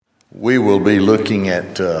We will be looking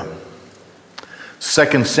at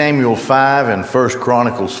 2 Samuel 5 and 1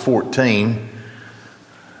 Chronicles 14.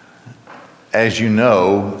 As you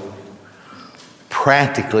know,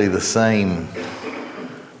 practically the same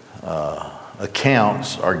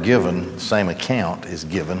accounts are given, the same account is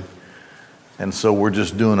given. And so we're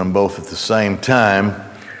just doing them both at the same time.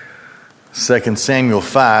 2 Samuel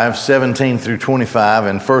 5, 17 through 25,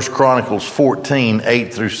 and 1 Chronicles 14,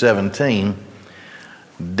 8 through 17.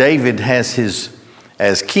 David has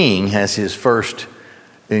as king, has his first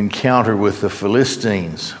encounter with the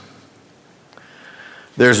Philistines.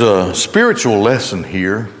 There's a spiritual lesson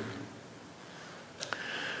here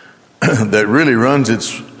that really runs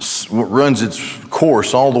its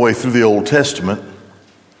course all the way through the Old Testament.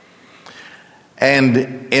 And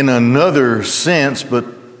in another sense, but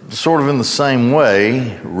sort of in the same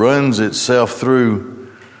way, runs itself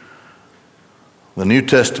through the New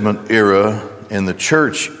Testament era and the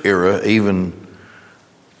church era, even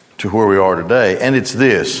to where we are today. And it's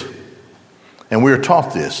this, and we are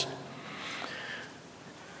taught this.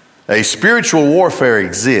 A spiritual warfare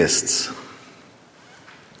exists.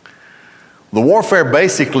 The warfare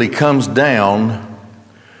basically comes down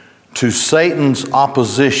to Satan's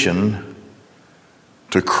opposition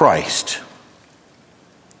to Christ.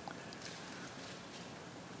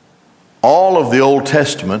 All of the Old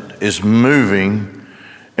Testament is moving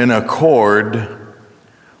in accord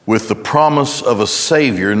with the promise of a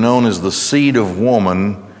Savior known as the seed of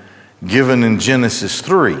woman given in Genesis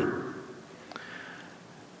 3.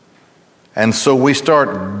 And so we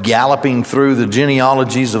start galloping through the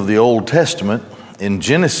genealogies of the Old Testament in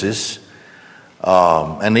Genesis,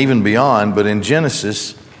 and even beyond, but in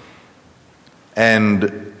Genesis,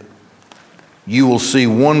 and you will see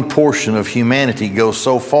one portion of humanity go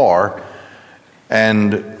so far,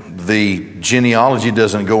 and the genealogy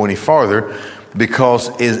doesn't go any farther because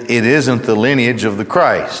it isn't the lineage of the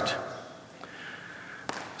Christ.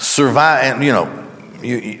 The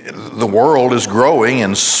world is growing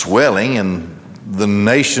and swelling and the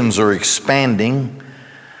nations are expanding,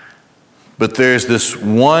 but there's this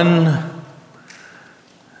one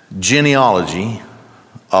genealogy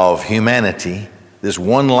of humanity, this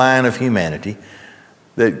one line of humanity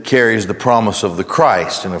that carries the promise of the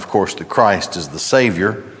Christ. And of course the Christ is the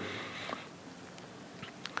Savior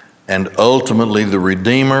and ultimately the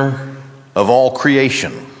Redeemer of all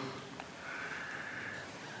creation.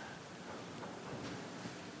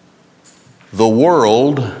 The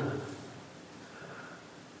world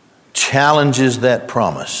challenges that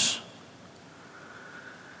promise.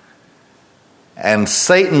 And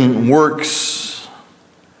Satan works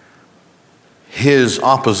his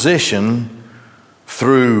opposition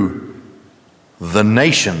through the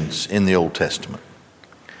nations in the Old Testament.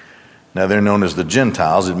 Now they're known as the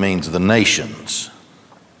Gentiles. It means the nations.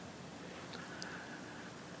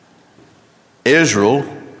 Israel,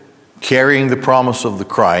 carrying the promise of the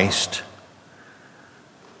Christ,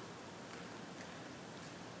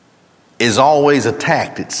 is always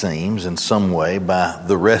attacked, it seems, in some way by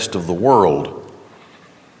the rest of the world.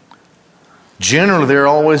 Generally, they're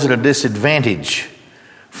always at a disadvantage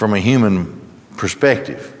from a human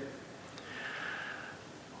perspective.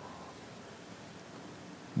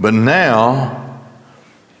 But now,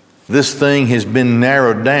 this thing has been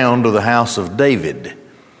narrowed down to the house of David.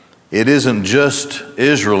 It isn't just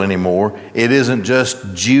Israel anymore. It isn't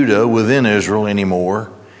just Judah within Israel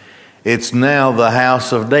anymore. It's now the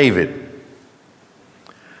house of David.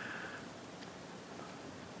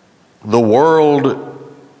 The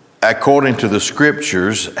world, according to the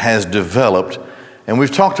scriptures, has developed, and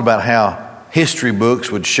we've talked about how history books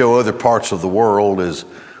would show other parts of the world as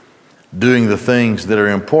doing the things that are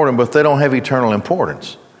important, but they don't have eternal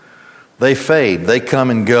importance. They fade, they come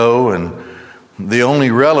and go, and the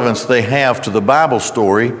only relevance they have to the Bible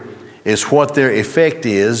story is what their effect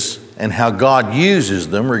is and how God uses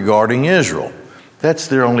them regarding Israel. That's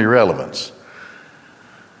their only relevance.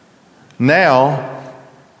 Now,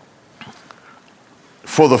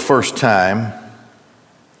 for the first time,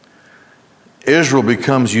 Israel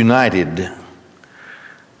becomes united.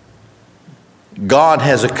 God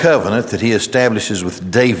has a covenant that he establishes with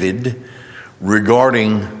David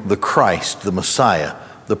regarding the Christ, the Messiah,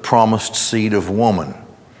 the promised seed of woman.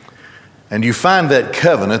 And you find that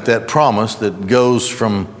covenant, that promise that goes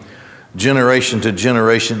from generation to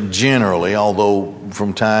generation generally, although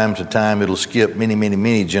from time to time it'll skip many, many,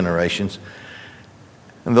 many generations.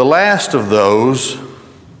 And the last of those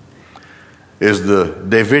is the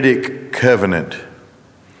Davidic covenant.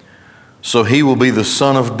 So he will be the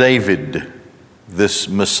son of David, this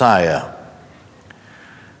Messiah.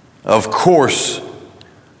 Of course,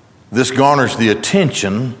 this garners the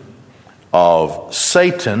attention of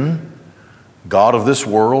Satan, god of this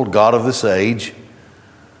world, god of this age,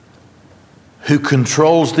 who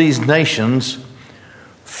controls these nations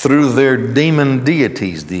through their demon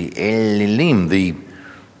deities, the Elohim,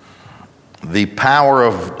 the power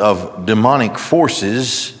of demonic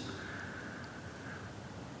forces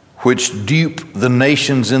which dupe the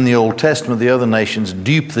nations in the Old Testament. The other nations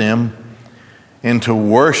dupe them into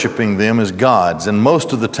worshiping them as gods. And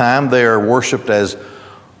most of the time they are worshiped as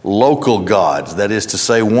local gods. That is to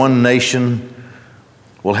say, one nation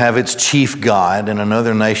will have its chief god and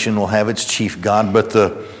another nation will have its chief god. But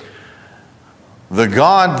the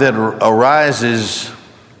God that arises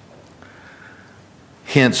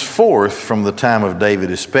henceforth from the time of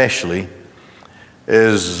David especially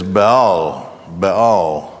is Baal.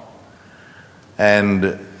 And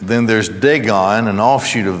then there's Dagon, an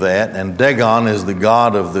offshoot of that, and Dagon is the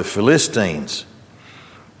god of the Philistines.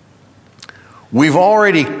 We've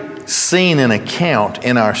already seen an account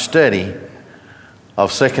in our study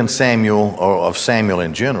of 2 Samuel, or of Samuel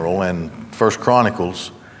in general, and 1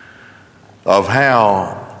 Chronicles, of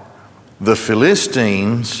how the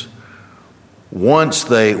Philistines, one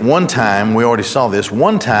time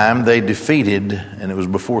they defeated, and it was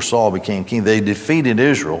before Saul became king, they defeated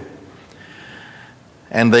Israel,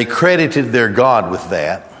 and they credited their God with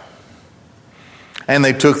that. And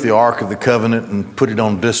they took the Ark of the Covenant and put it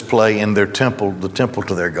on display in their temple, the temple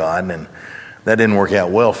to their God, and that didn't work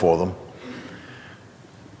out well for them.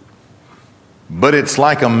 But it's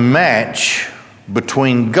like a match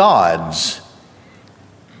between gods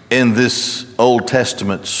in this Old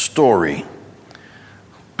Testament story.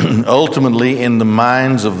 Ultimately, in the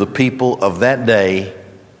minds of the people of that day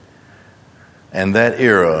and that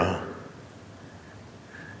era,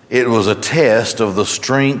 it was a test of the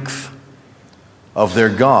strength of their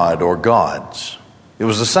God or gods. It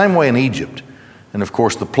was the same way in Egypt. And of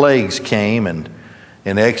course the plagues came, and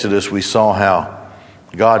in Exodus we saw how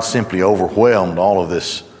God simply overwhelmed all of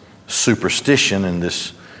this superstition and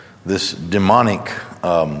this demonic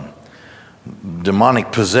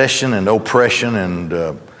possession and oppression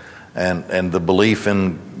and the belief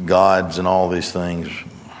in gods and all these things.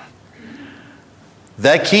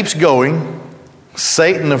 That keeps going.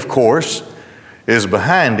 Satan, of course, is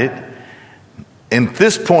behind it. At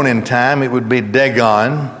this point in time, it would be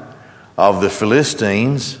Dagon of the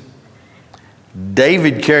Philistines.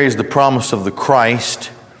 David carries the promise of the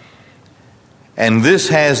Christ, and this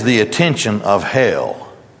has the attention of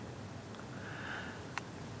hell.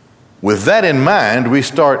 With that in mind, we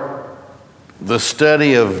start the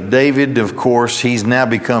study of David. Of course, he's now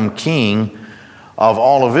become king of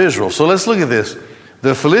all of Israel. So let's look at this.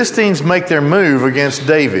 The Philistines make their move against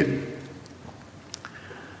David.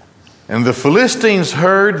 And the Philistines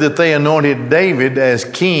heard that they anointed David as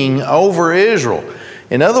king over Israel.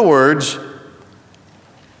 In other words,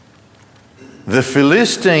 the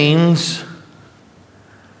Philistines,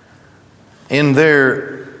 in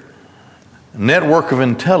their network of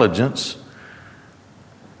intelligence,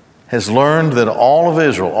 has learned that all of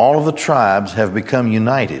Israel, all of the tribes, have become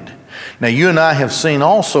united. Now, you and I have seen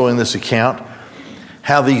also in this account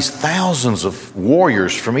how these thousands of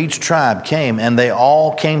warriors from each tribe came, and they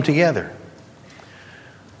all came together.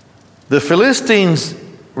 The Philistines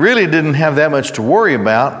really didn't have that much to worry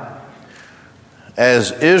about,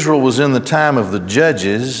 as Israel was in the time of the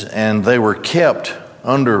judges, and they were kept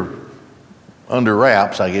under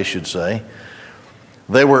wraps, I guess you'd say.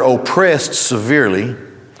 They were oppressed severely,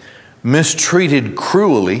 mistreated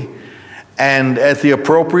cruelly, and at the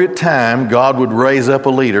appropriate time, God would raise up a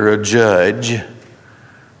leader, a judge,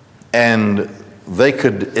 and they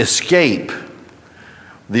could escape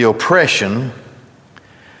the oppression,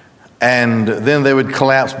 and then they would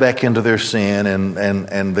collapse back into their sin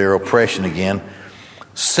and their oppression again.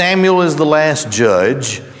 Samuel is the last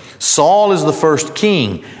judge. Saul is the first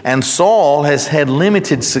king, and Saul has had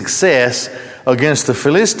limited success against the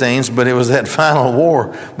Philistines, but it was that final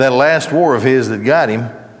war, that last war of his, that got him.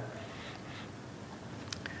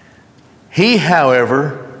 He,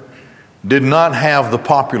 however, did not have the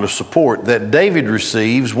popular support that David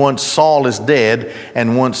receives once Saul is dead,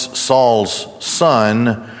 and once Saul's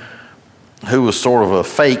son, who was sort of a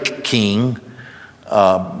fake king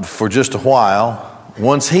for just a while,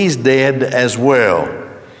 once he's dead as well.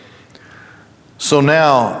 So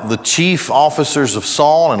now the chief officers of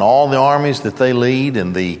Saul and all the armies that they lead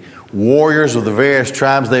and the warriors of the various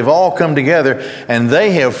tribes, they've all come together and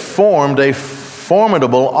they have formed a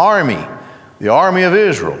formidable army, the army of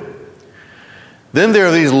Israel. Then there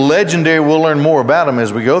are these legendary, we'll learn more about them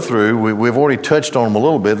as we go through. We've already touched on them a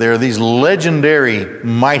little bit. There are these legendary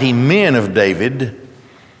mighty men of David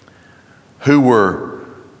who were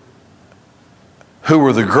who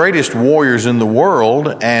were the greatest warriors in the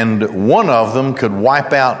world, and one of them could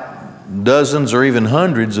wipe out dozens or even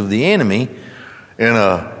hundreds of the enemy in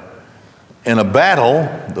a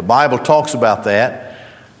battle. The Bible talks about that.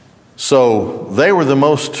 So they were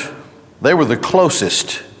the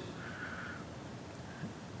closest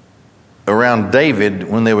around David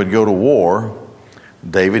when they would go to war.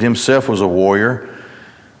 David himself was a warrior.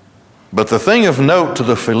 But the thing of note to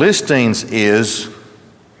the Philistines is,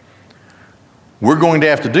 we're going to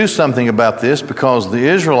have to do something about this, because the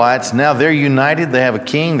Israelites, now they're united. They have a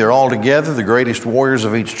king. They're all together, the greatest warriors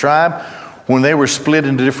of each tribe. When they were split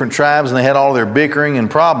into different tribes and they had all their bickering and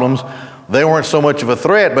problems, they weren't so much of a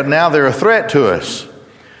threat, but now they're a threat to us.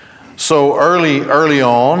 So early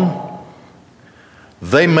on,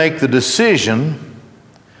 they make the decision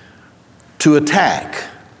to attack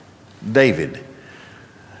David.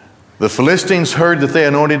 The Philistines heard that they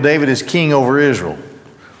anointed David as king over Israel.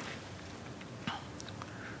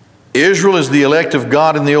 Israel is the elect of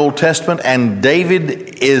God in the Old Testament, and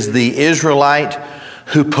David is the Israelite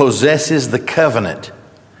who possesses the covenant.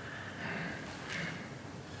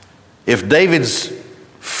 If David's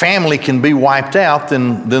family can be wiped out,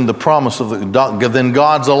 then the promise of then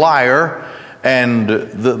God's a liar, and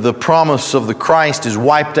the promise of the Christ is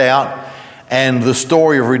wiped out, and the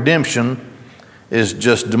story of redemption is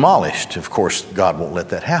just demolished. Of course, God won't let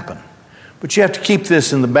that happen. But you have to keep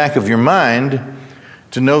this in the back of your mind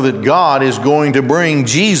to know that God is going to bring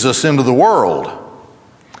Jesus into the world.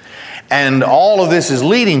 And all of this is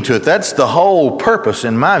leading to it. That's the whole purpose,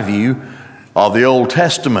 in my view, of the Old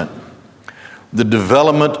Testament. The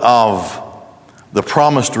development of the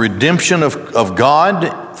promised redemption of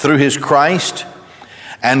God through His Christ,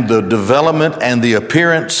 and the development and the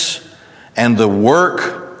appearance and the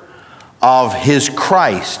work of His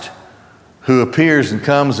Christ, who appears and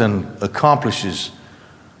comes and accomplishes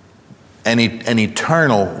an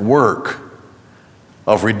eternal work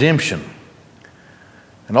of redemption.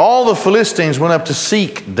 And all the Philistines went up to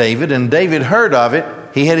seek David, and David heard of it.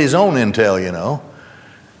 He had his own intel, you know.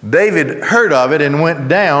 David heard of it and went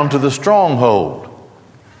down to the stronghold.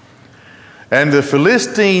 And the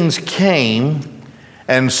Philistines came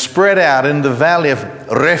and spread out in the valley of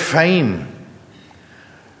Rephaim.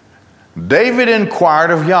 David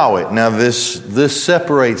inquired of Yahweh. Now this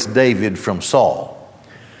separates David from Saul.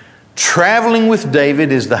 Traveling with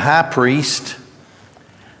David is the high priest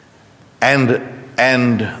and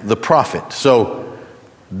the prophet. So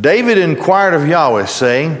David inquired of Yahweh,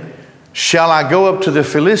 saying, "Shall I go up to the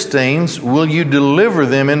Philistines? Will you deliver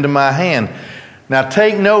them into my hand?" Now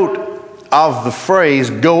take note of the phrase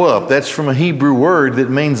 "go up." That's from a Hebrew word that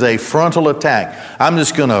means a frontal attack. I'm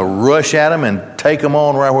just going to rush at them and take them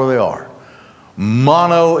on right where they are.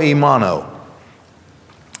 Mano a mano.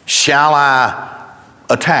 Shall I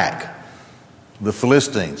attack the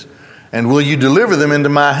Philistines? And will you deliver them into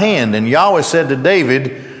my hand? And Yahweh said to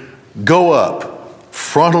David, "Go up,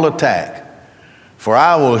 frontal attack, for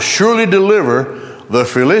I will surely deliver the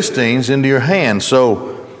Philistines into your hand."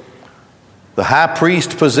 So the high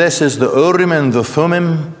priest possesses the Urim and the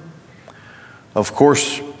Thummim. Of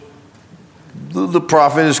course, the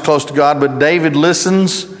prophet is close to God, but David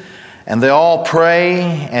listens, and they all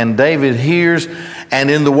pray, and David hears,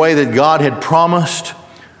 and in the way that God had promised,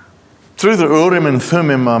 through the Urim and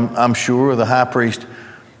Thummim, I'm sure, the high priest,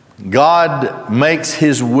 God makes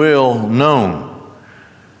His will known.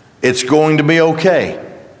 It's going to be okay.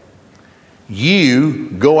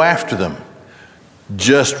 You go after them.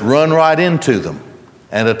 Just run right into them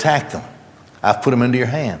and attack them. I've put them into your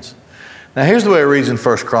hands. Now here's the way it reads in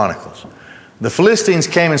 1 Chronicles. The Philistines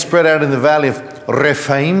came and spread out in the valley of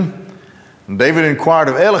Rephaim. David inquired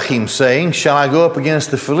of Elohim, saying, "Shall I go up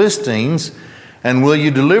against the Philistines, and will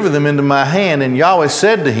you deliver them into my hand?" And Yahweh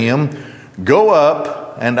said to him, "Go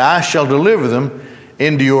up, and I shall deliver them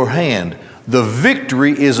into your hand." The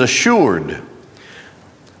victory is assured.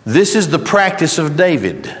 This is the practice of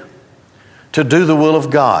David, to do the will of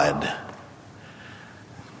God.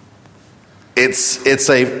 It's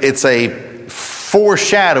a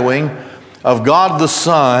foreshadowing of God the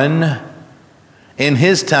Son in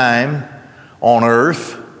His time on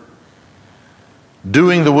earth,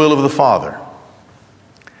 doing the will of the Father.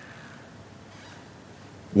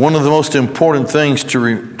 One of the most important things to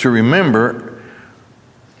remember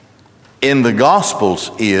in the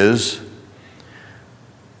Gospels is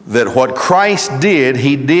that what Christ did,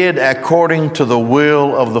 He did according to the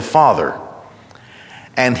will of the Father.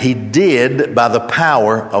 And He did by the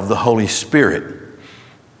power of the Holy Spirit.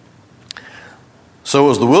 So it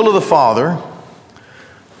was the will of the Father,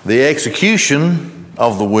 the execution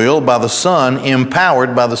of the will by the Son,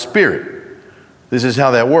 empowered by the Spirit. This is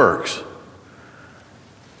how that works.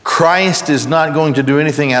 Christ is not going to do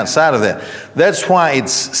anything outside of that. That's why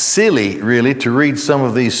it's silly, really, to read some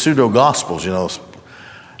of these pseudo-gospels. You know,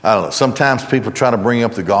 I don't know, sometimes people try to bring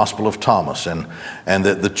up the Gospel of Thomas and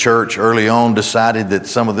that the church early on decided that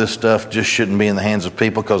some of this stuff just shouldn't be in the hands of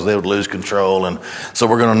people because they would lose control. And so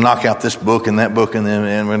we're going to knock out this book and that book and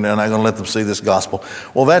we're not going to let them see this gospel.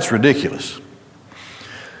 Well, that's ridiculous.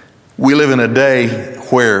 We live in a day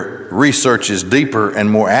where research is deeper and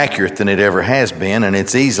more accurate than it ever has been, and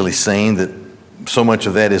it's easily seen that so much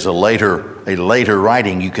of that is a later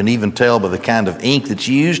writing. You can even tell by the kind of ink that's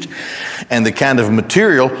used and the kind of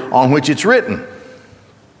material on which it's written.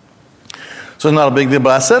 So it's not a big deal.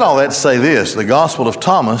 But I said all that to say this. The Gospel of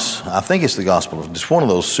Thomas, I think it's the Gospel of, it's one of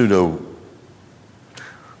those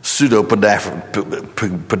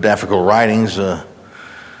pseudo-pedagogical writings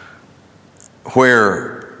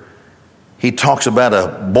where he talks about a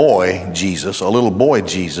boy, Jesus, a little boy,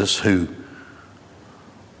 Jesus, who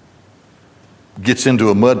gets into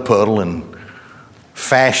a mud puddle and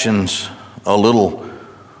fashions a little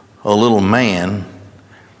man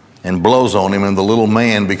and blows on him, and the little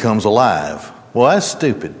man becomes alive. Well, that's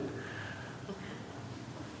stupid.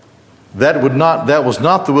 That was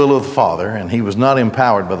not the will of the Father, and he was not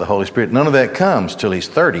empowered by the Holy Spirit. None of that comes till he's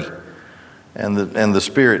 30, and the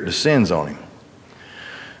Spirit descends on him.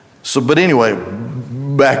 So, but anyway,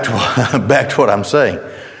 back to what I'm saying.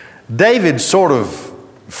 David sort of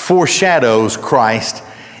foreshadows Christ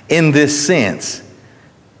in this sense.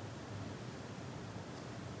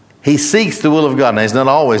 He seeks the will of God. Now, he's not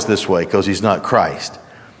always this way because he's not Christ.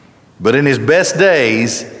 But in his best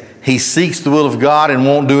days, he seeks the will of God and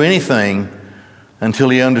won't do anything until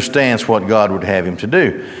he understands what God would have him to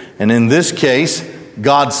do. And in this case,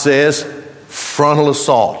 God says, frontal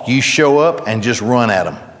assault. You show up and just run at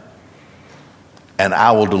them, and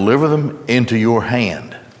I will deliver them into your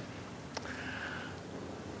hand.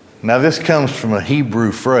 Now, this comes from a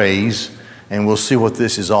Hebrew phrase, and we'll see what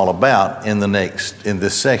this is all about in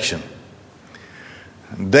this section.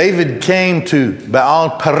 David came to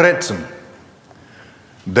Baal Peretzim.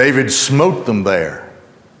 David smote them there.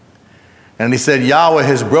 And he said, Yahweh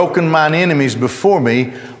has broken mine enemies before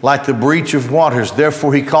me like the breach of waters.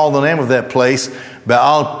 Therefore he called the name of that place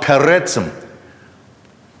Baal Peretzim,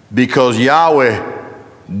 because Yahweh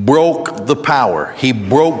broke the power. He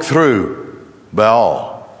broke through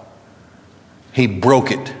Baal. He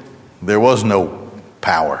broke it. There was no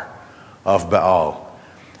power of Baal.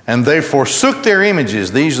 And they forsook their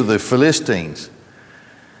images. These are the Philistines.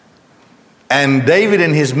 And David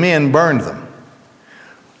and his men burned them.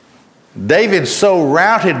 David so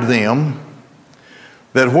routed them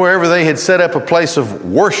that wherever they had set up a place of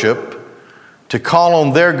worship to call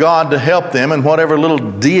on their God to help them, and whatever little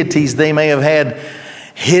deities they may have had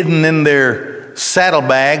hidden in their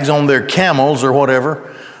saddlebags on their camels or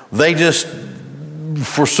whatever, they just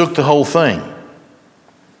forsook the whole thing.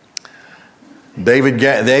 David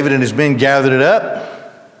and his men gathered it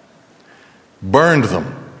up, burned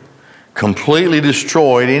them, completely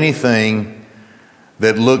destroyed anything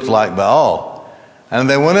that looked like Baal. And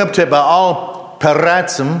they went up to Baal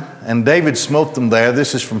Peretzim, and David smote them there.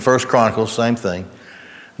 This is from 1 Chronicles, same thing.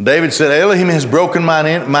 David said, Elohim has broken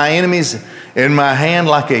my enemies in my hand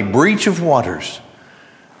like a breach of waters.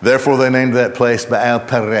 Therefore they named that place Baal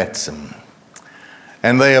Peretzim.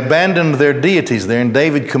 And they abandoned their deities there, and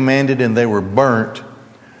David commanded, and they were burnt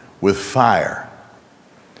with fire.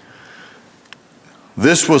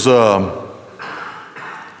 This was an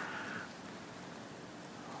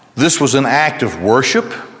act of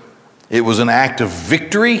worship. It was an act of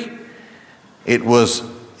victory. It was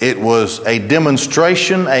a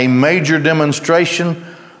demonstration, a major demonstration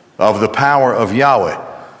of the power of Yahweh.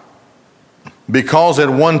 Because at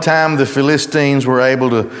one time the Philistines were able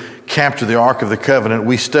to capture the Ark of the Covenant,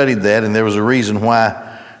 we studied that, and there was a reason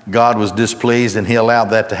why God was displeased and he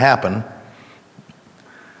allowed that to happen.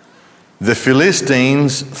 The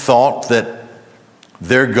Philistines thought that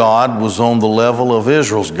their God was on the level of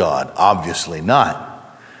Israel's God. Obviously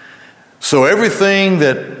not. So everything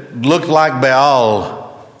that looked like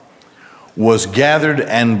Baal was gathered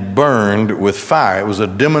and burned with fire. It was a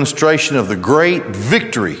demonstration of the great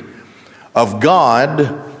victory of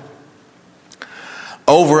God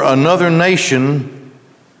over another nation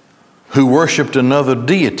who worshiped another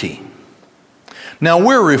deity. Now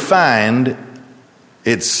we're refined,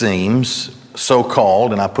 it seems,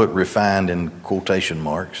 so-called, and I put refined in quotation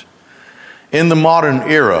marks, in the modern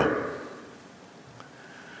era,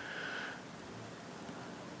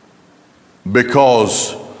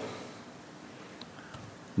 because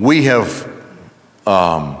we have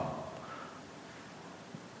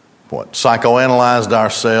psychoanalyzed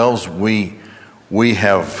ourselves. We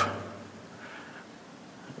have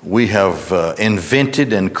We have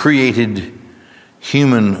invented and created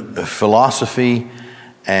human philosophy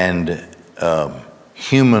and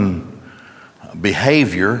human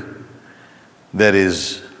behavior that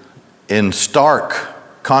is in stark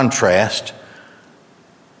contrast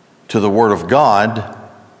to the Word of God.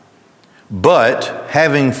 But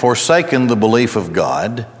having forsaken the belief of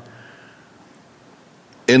God,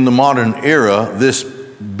 in the modern era, this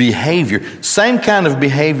behavior, same kind of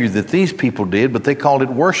behavior that these people did, but they called it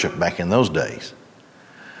worship back in those days.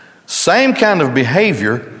 Same kind of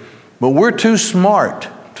behavior, but we're too smart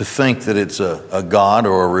to think that it's a God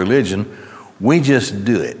or a religion. We just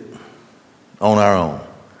do it on our own.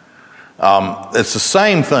 It's the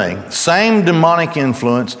same thing, same demonic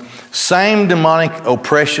influence, same demonic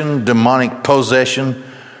oppression, demonic possession,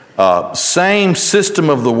 same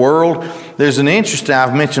system of the world. There's an interesting,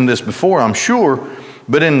 I've mentioned this before, I'm sure,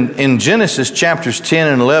 but in Genesis chapters 10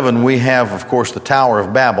 and 11, we have, of course, the Tower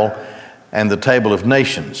of Babel and the Table of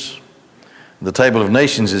Nations. The Table of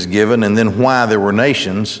Nations is given, and then why there were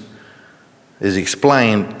nations is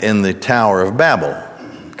explained in the Tower of Babel.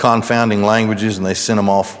 Confounding languages, and they sent them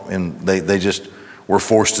off, and they just were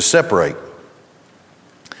forced to separate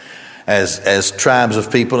as tribes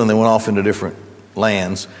of people, and they went off into different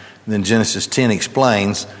lands. And then Genesis 10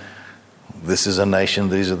 explains, this is a nation,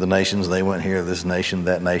 these are the nations, they went here, this nation,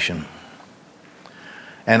 that nation.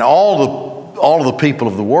 And all the people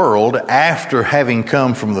of the world, after having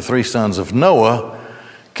come from the three sons of Noah,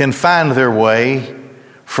 can find their way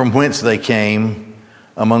from whence they came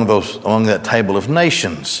among that table of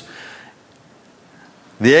nations.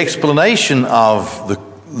 The explanation of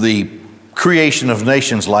the creation of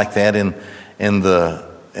nations like that in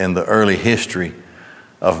the early history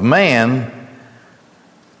of man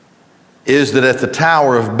is that at the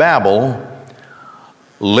Tower of Babel,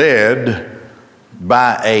 led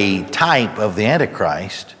by a type of the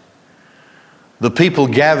Antichrist, the people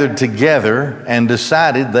gathered together and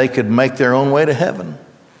decided they could make their own way to heaven.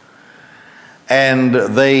 And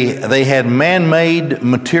they had man-made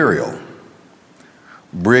material,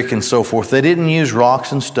 brick and so forth. They didn't use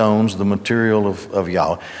rocks and stones, the material of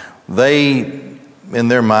Yahweh. They, in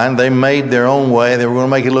their mind, they made their own way. They were going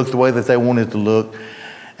to make it look the way that they wanted it to look.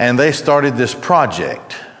 And they started this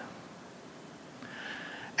project.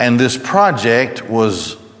 And this project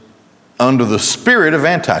was under the spirit of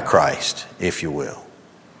Antichrist, if you will.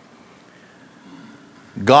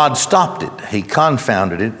 God stopped it. He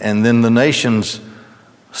confounded it, and then the nations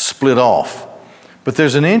split off. But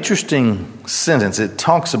there's an interesting sentence. It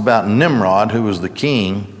talks about Nimrod, who was the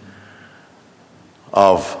king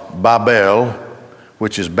of Babel,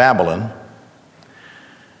 which is Babylon.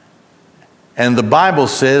 And the Bible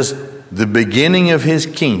says the beginning of his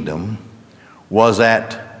kingdom was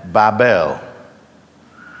at Babel.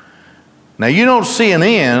 Now, you don't see an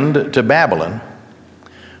end to Babylon.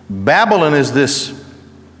 Babylon is this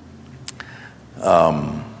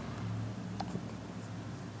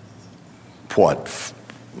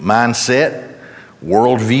mindset,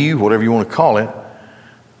 worldview, whatever you want to call it,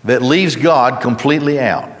 that leaves God completely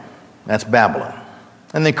out. That's Babylon.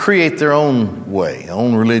 And they create their own way, their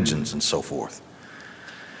own religions and so forth.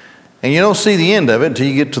 And you don't see the end of it until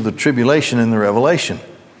you get to the tribulation in the Revelation.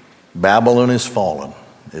 Babylon is fallen,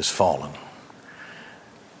 is fallen.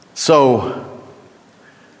 So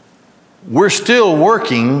we're still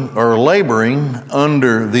working or laboring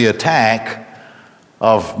under the attack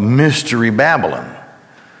of Mystery Babylon,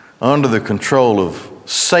 under the control of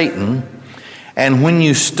Satan. And when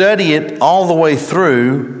you study it all the way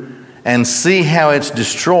through and see how it's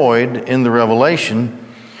destroyed in the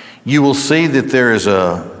Revelation, you will see that there is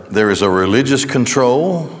a religious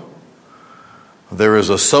control, there is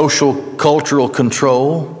a social, cultural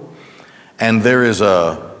control, and there is an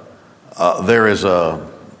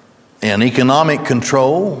economic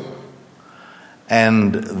control,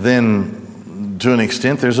 and then to an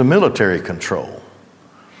extent there's a military control.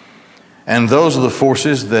 And those are the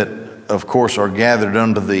forces that, of course, are gathered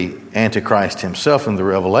under the Antichrist himself in the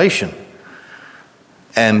Revelation.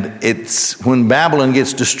 And it's when Babylon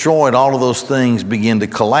gets destroyed, all of those things begin to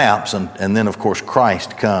collapse, and then, of course,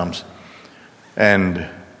 Christ comes and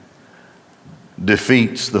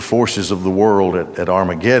defeats the forces of the world at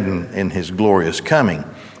Armageddon in his glorious coming.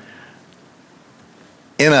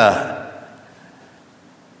 In a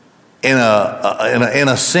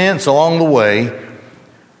sense, along the way,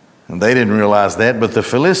 and they didn't realize that, but the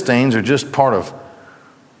Philistines are just part of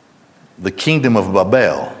the kingdom of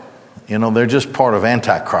Babel. You know, they're just part of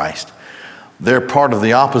Antichrist. They're part of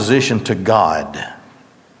the opposition to God.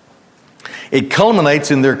 It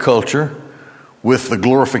culminates in their culture with the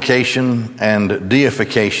glorification and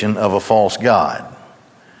deification of a false god.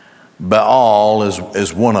 Baal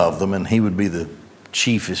is one of them, and he would be the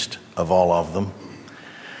chiefest of all of them.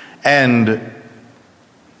 And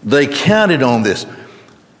they counted on this.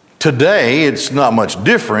 Today, it's not much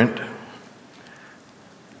different.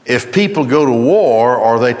 If people go to war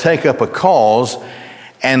or they take up a cause,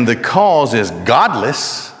 and the cause is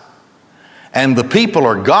godless, and the people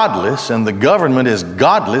are godless, and the government is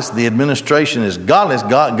godless, the administration is godless,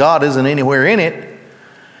 God isn't anywhere in it,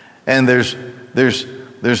 and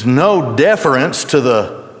there's no deference to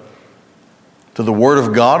the Word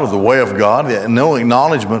of God or the way of God, no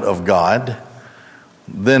acknowledgement of God,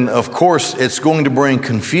 then of course it's going to bring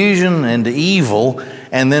confusion and evil,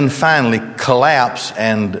 and then finally collapse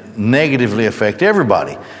and negatively affect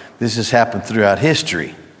everybody. This has happened throughout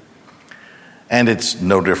history. And it's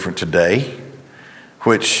no different today,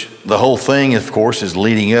 which the whole thing, of course, is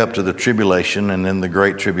leading up to the tribulation, and then the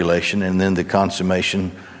great tribulation, and then the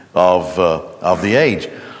consummation of the age.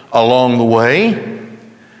 Along the way,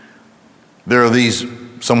 there are these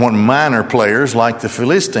somewhat minor players like the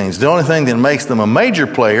Philistines. The only thing that makes them a major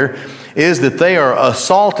player is that they are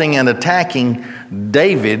assaulting and attacking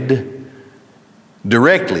David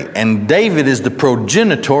directly. And David is the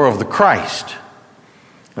progenitor of the Christ.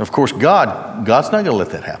 And of course, God's not going to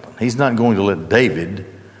let that happen. He's not going to let David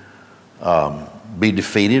be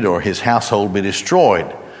defeated or his household be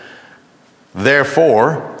destroyed.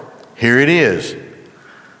 Therefore, here it is.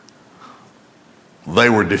 They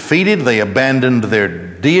were defeated, they abandoned their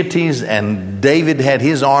deities, and David had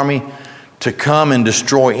his army to come and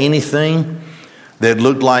destroy anything that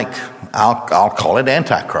looked like, I'll call it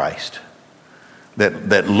Antichrist,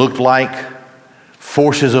 that looked like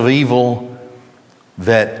forces of evil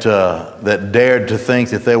that dared to think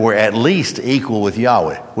that they were at least equal with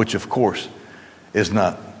Yahweh, which of course is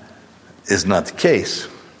not the case.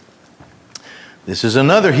 This is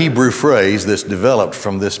another Hebrew phrase that's developed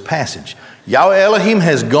from this passage. Yahweh Elohim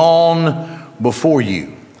has gone before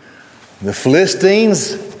you. The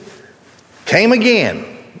Philistines came again.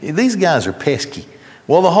 These guys are pesky.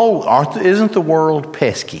 Well, isn't the world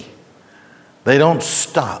pesky? They don't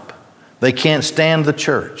stop. They can't stand the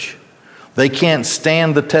church. They can't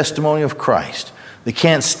stand the testimony of Christ. They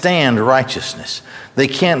can't stand righteousness. They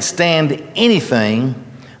can't stand anything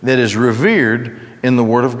that is revered in the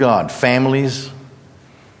Word of God. Families,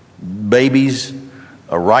 babies,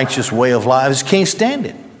 a righteous way of life, just can't stand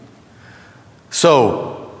it.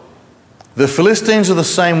 So, the Philistines are the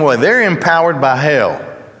same way. They're empowered by hell.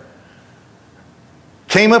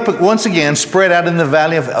 Came up once again, spread out in the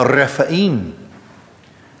valley of Rephaim.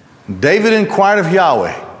 David inquired of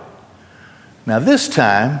Yahweh. Now this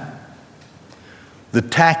time, the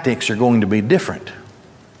tactics are going to be different.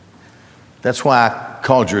 That's why I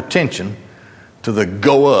called your attention to the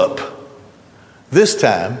go up. This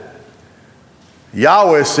time,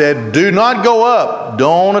 Yahweh said, do not go up.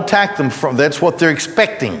 Don't attack them. That's what they're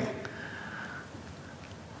expecting.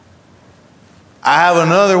 I have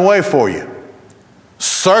another way for you.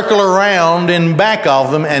 Circle around in back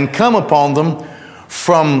of them and come upon them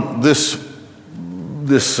from this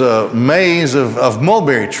maze of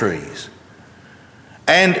mulberry trees.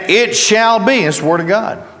 And it shall be, it's the Word of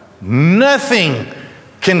God. Nothing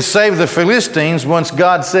can save the Philistines once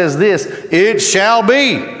God says this, it shall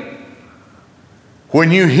be.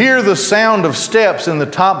 When you hear the sound of steps in the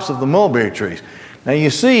tops of the mulberry trees. Now you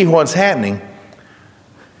see what's happening.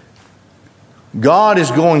 God is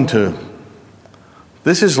going to,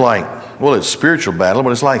 this is like, well, it's spiritual battle,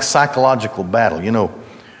 but it's like psychological battle. You know,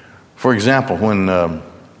 for example, when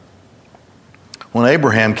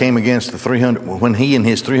Abraham came against when he and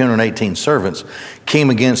his 318 servants came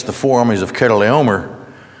against the four armies of Chedorlaomer,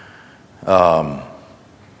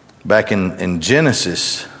 back in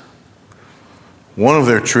Genesis, one of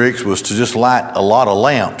their tricks was to just light a lot of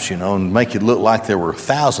lamps, and make it look like there were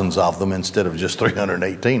thousands of them instead of just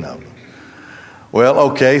 318 of them.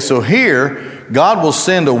 Well, okay, so here, God will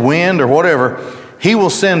send a wind or whatever. He will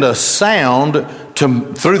send a sound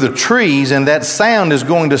through the trees, and that sound is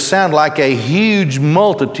going to sound like a huge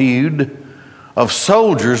multitude of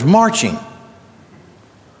soldiers marching.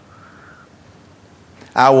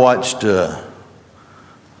 I watched,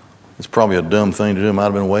 it's probably a dumb thing to do. It might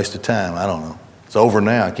have been a waste of time. I don't know. It's over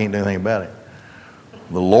now. I can't do anything about it.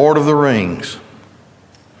 The Lord of the Rings.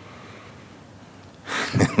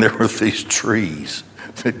 And there were these trees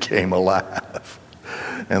that came alive.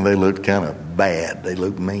 And they looked kind of bad. They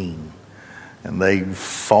looked mean. And they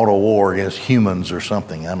fought a war against humans or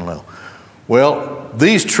something. I don't know. Well,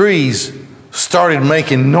 these trees started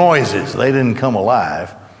making noises. They didn't come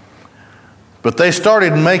alive. But they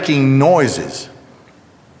started making noises.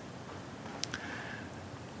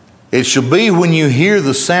 It shall be when you hear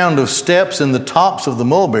the sound of steps in the tops of the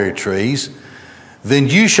mulberry trees, then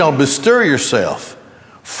you shall bestir yourself.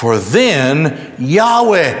 For then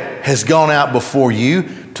Yahweh has gone out before you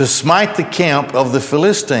to smite the camp of the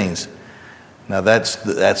Philistines. Now that's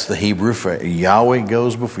the Hebrew for Yahweh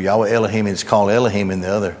goes before Yahweh Elohim. It's called Elohim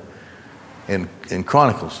in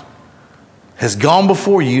Chronicles. Has gone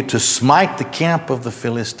before you to smite the camp of the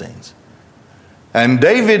Philistines. And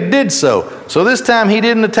David did so. So this time he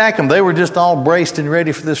didn't attack them. They were just all braced and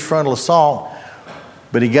ready for this frontal assault.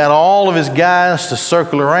 But he got all of his guys to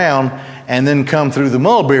circle around and then come through the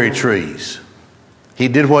mulberry trees. He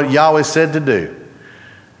did what Yahweh said to do.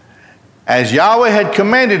 As Yahweh had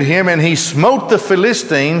commanded him, and he smote the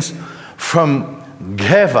Philistines from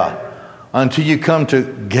Geva until you come to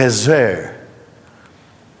Gezer.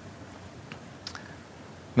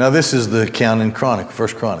 Now this is the account in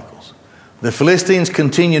First Chronicles. The Philistines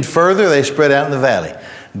continued further. They spread out in the valley.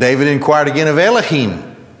 David inquired again of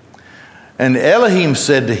Elohim. And Elohim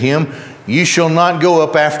said to him, you shall not go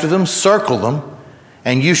up after them, circle them,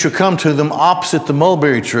 and you shall come to them opposite the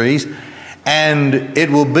mulberry trees. And it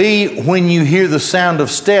will be when you hear the sound of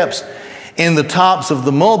steps in the tops of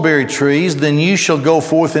the mulberry trees, then you shall go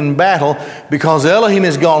forth in battle, because Elohim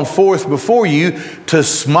has gone forth before you to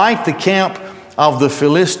smite the camp of the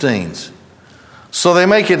Philistines. So they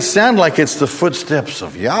make it sound like it's the footsteps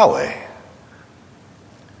of Yahweh.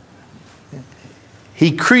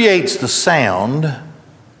 He creates the sound,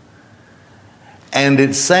 and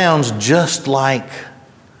it sounds just like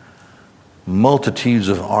multitudes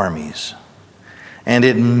of armies. And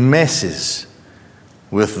it messes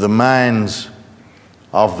with the minds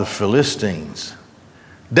of the Philistines.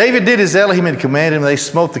 David did as Elohim had commanded him. They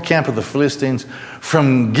smote the camp of the Philistines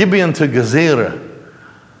from Gibeon to Gezerah.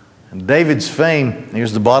 And David's fame,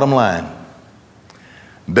 here's the bottom line.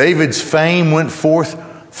 David's fame went forth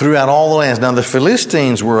throughout all the lands. Now the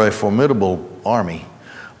Philistines were a formidable army.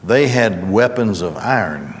 They had weapons of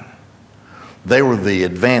iron. They were the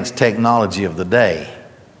advanced technology of the day.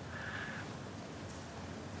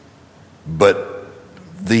 But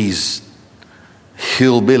these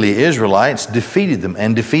hillbilly Israelites defeated them,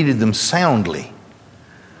 and defeated them soundly.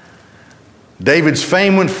 David's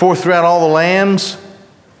fame went forth throughout all the lands,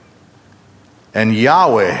 and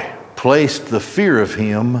Yahweh placed the fear of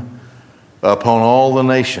him upon all the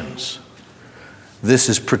nations. This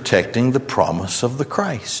is protecting the promise of the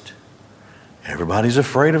Christ. Everybody's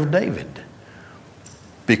afraid of David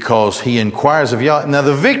because he inquires of Yahweh. Now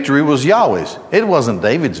the victory was Yahweh's. It wasn't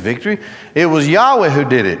David's victory. It was Yahweh who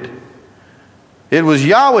did it. It was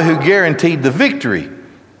Yahweh who guaranteed the victory.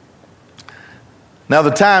 Now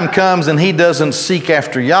the time comes and he doesn't seek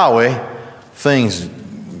after Yahweh, things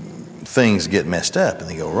get messed up and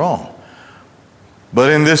they go wrong.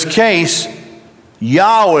 But in this case,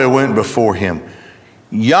 Yahweh went before him.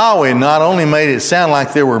 Yahweh not only made it sound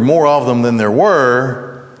like there were more of them than there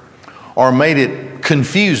were, or made it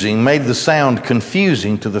confusing, made the sound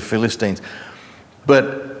confusing to the Philistines,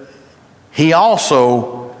 but he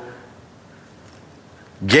also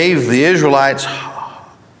gave the Israelites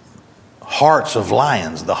hearts of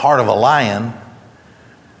lions, the heart of a lion,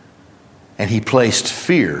 and he placed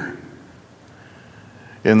fear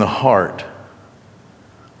in the heart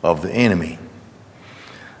of the enemy.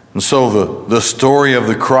 And so the story of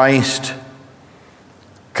the Christ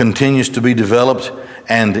continues to be developed,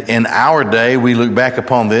 and in our day we look back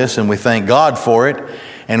upon this and we thank God for it,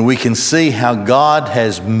 and we can see how God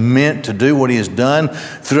has meant to do what he has done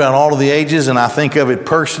throughout all of the ages. And I think of it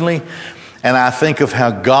personally, and I think of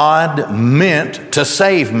how God meant to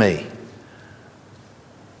save me.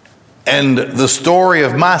 And the story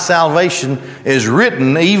of my salvation is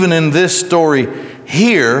written even in this story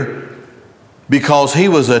here, because he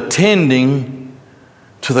was attending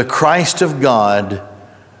to the Christ of God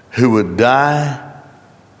who would die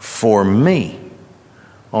for me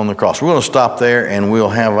on the cross. We're going to stop there and we'll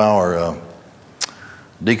have our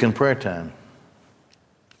deacon prayer time.